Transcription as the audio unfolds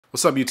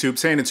What's up YouTube,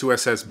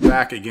 Sand2SS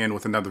back again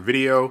with another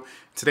video. In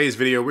today's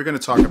video, we're going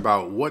to talk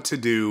about what to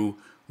do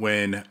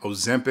when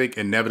Ozempic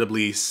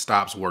inevitably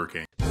stops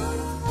working.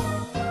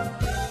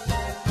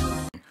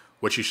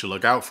 What you should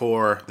look out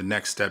for, the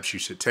next steps you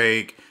should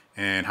take,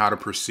 and how to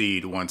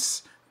proceed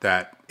once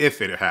that,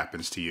 if it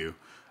happens to you.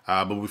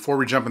 But before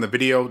we jump in the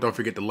video, don't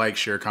forget to like,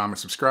 share, comment,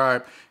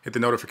 subscribe, hit the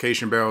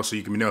notification bell so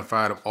you can be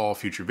notified of all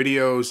future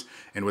videos.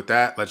 And with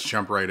that, let's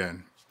jump right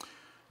in.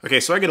 Okay,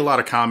 so I get a lot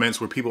of comments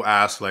where people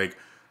ask like,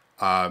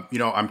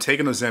 I'm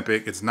taking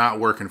Ozempic, it's not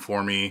working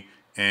for me,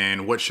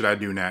 and what should I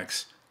do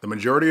next? The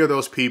majority of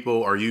those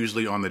people are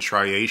usually on the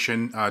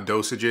triation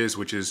dosages,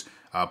 which is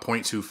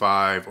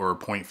 0.25 or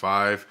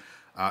 0.5.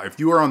 If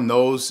you are on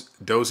those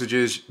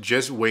dosages,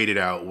 just wait it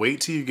out.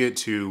 Wait till you get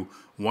to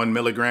 1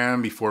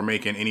 milligram before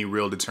making any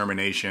real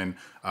determination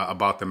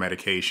about the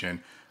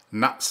medication.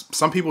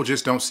 Some people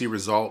just don't see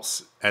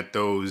results at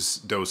those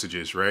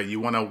dosages, right? You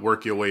want to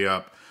work your way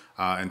up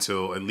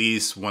until at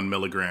least 1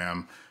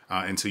 milligram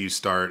until you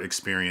start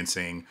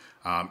experiencing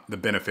the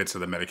benefits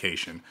of the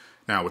medication.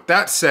 Now, with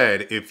that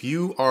said, if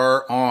you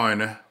are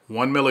on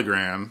 1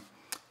 milligram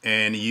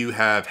and you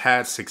have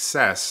had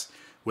success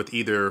with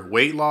either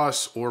weight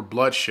loss or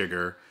blood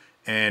sugar,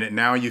 and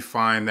now you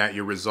find that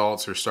your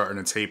results are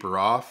starting to taper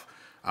off,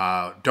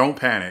 don't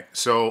panic.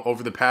 So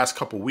over the past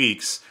couple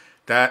weeks,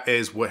 that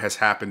is what has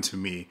happened to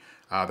me.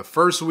 The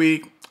first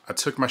week, I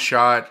took my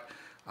shot.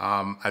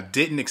 I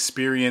didn't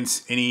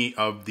experience any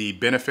of the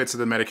benefits of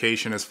the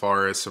medication as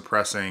far as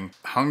suppressing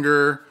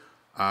hunger.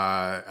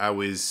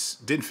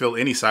 Didn't feel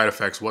any side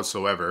effects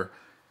whatsoever.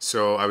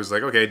 So I was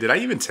like, okay, did I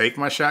even take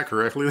my shot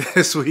correctly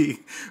this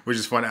week? Which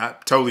is funny. I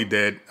totally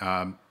did.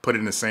 Put it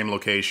in the same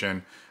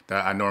location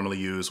that I normally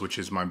use, which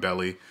is my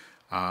belly.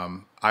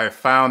 I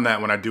found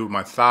that when I do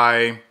my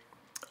thigh,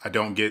 I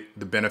don't get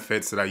the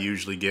benefits that I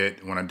usually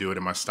get when I do it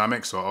in my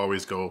stomach. So I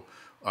always go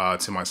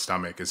to my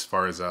stomach as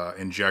far as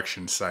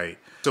injection site.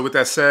 So with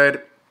that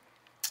said,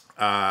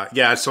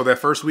 so that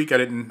first week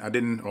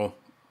well,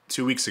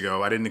 2 weeks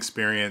ago, I didn't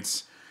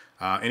experience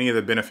any of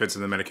the benefits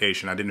of the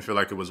medication. I didn't feel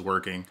like it was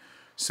working.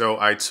 So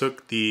I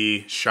took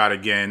the shot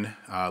again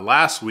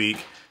last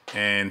week,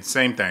 and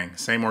same thing,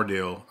 same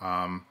ordeal.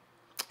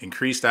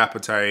 Increased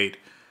appetite.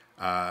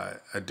 I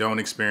don't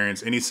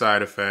experience any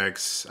side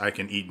effects. I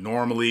can eat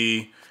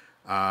normally,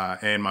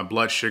 and my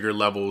blood sugar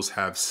levels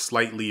have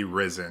slightly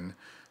risen.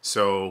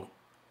 So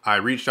I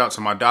reached out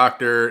to my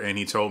doctor and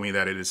he told me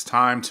that it is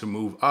time to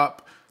move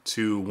up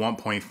to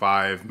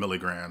 1.5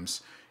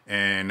 milligrams.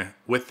 And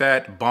with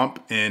that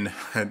bump in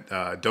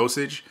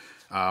dosage,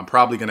 I'm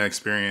probably going to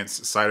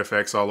experience side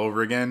effects all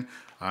over again.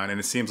 And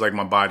it seems like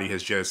my body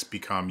has just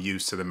become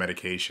used to the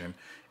medication.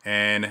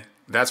 And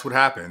that's what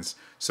happens.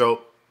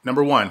 So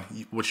number one,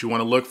 what you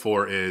want to look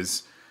for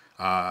is,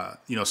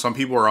 some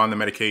people are on the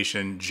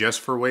medication just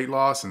for weight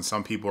loss, and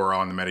some people are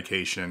on the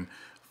medication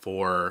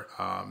for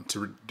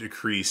to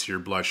decrease your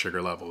blood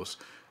sugar levels.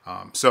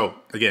 So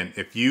again,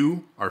 if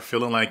you are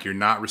feeling like you're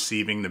not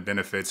receiving the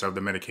benefits of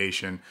the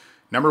medication,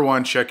 number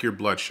one, check your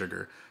blood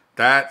sugar.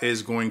 That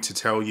is going to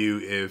tell you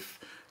if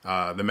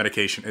the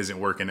medication isn't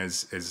working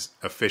as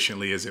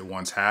efficiently as it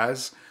once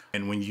has.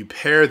 And when you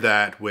pair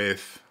that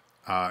with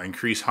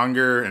increased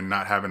hunger and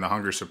not having the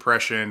hunger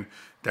suppression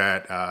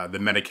that the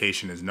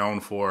medication is known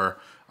for,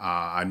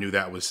 I knew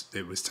that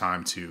it was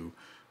time to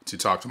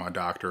talk to my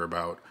doctor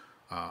about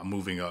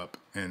moving up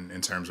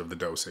in terms of the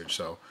dosage.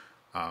 So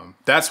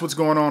that's what's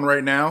going on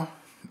right now.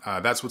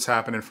 That's what's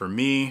happening for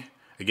me.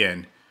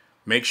 Again,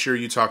 make sure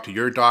you talk to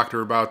your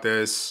doctor about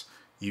this.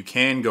 You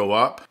can go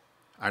up.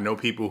 I know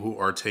people who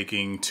are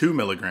taking 2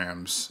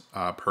 milligrams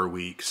per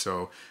week.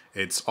 So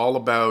it's all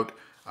about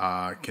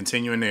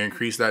continuing to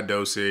increase that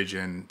dosage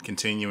and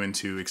continuing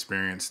to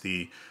experience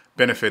the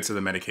benefits of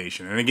the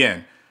medication. And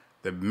again,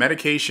 the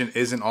medication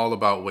isn't all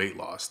about weight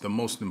loss. The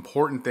most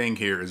important thing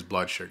here is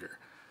blood sugar.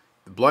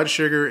 The blood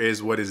sugar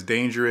is what is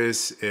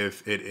dangerous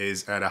if it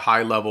is at a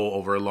high level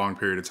over a long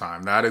period of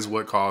time. That is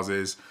what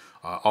causes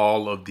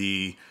all of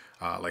the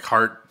like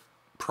heart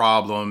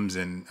problems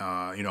and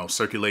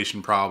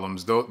circulation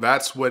problems.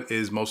 That's what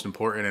is most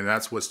important, and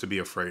that's what's to be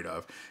afraid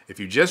of.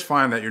 If you just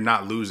find that you're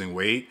not losing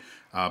weight,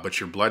 but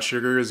your blood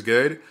sugar is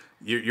good,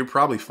 you're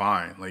probably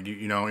fine. Like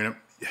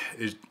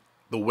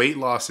the weight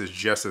loss is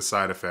just a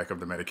side effect of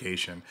the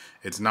medication.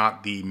 It's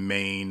not the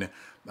main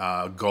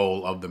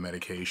goal of the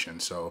medication.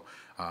 So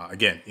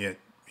again, you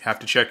have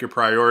to check your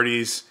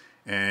priorities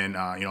and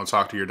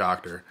talk to your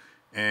doctor.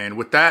 And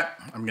with that,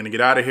 I'm going to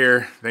get out of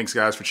here. Thanks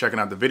guys for checking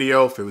out the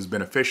video. If it was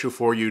beneficial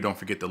for you, don't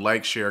forget to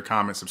like, share,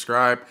 comment,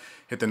 subscribe,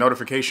 hit the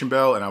notification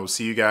bell, and I will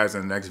see you guys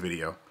in the next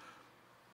video.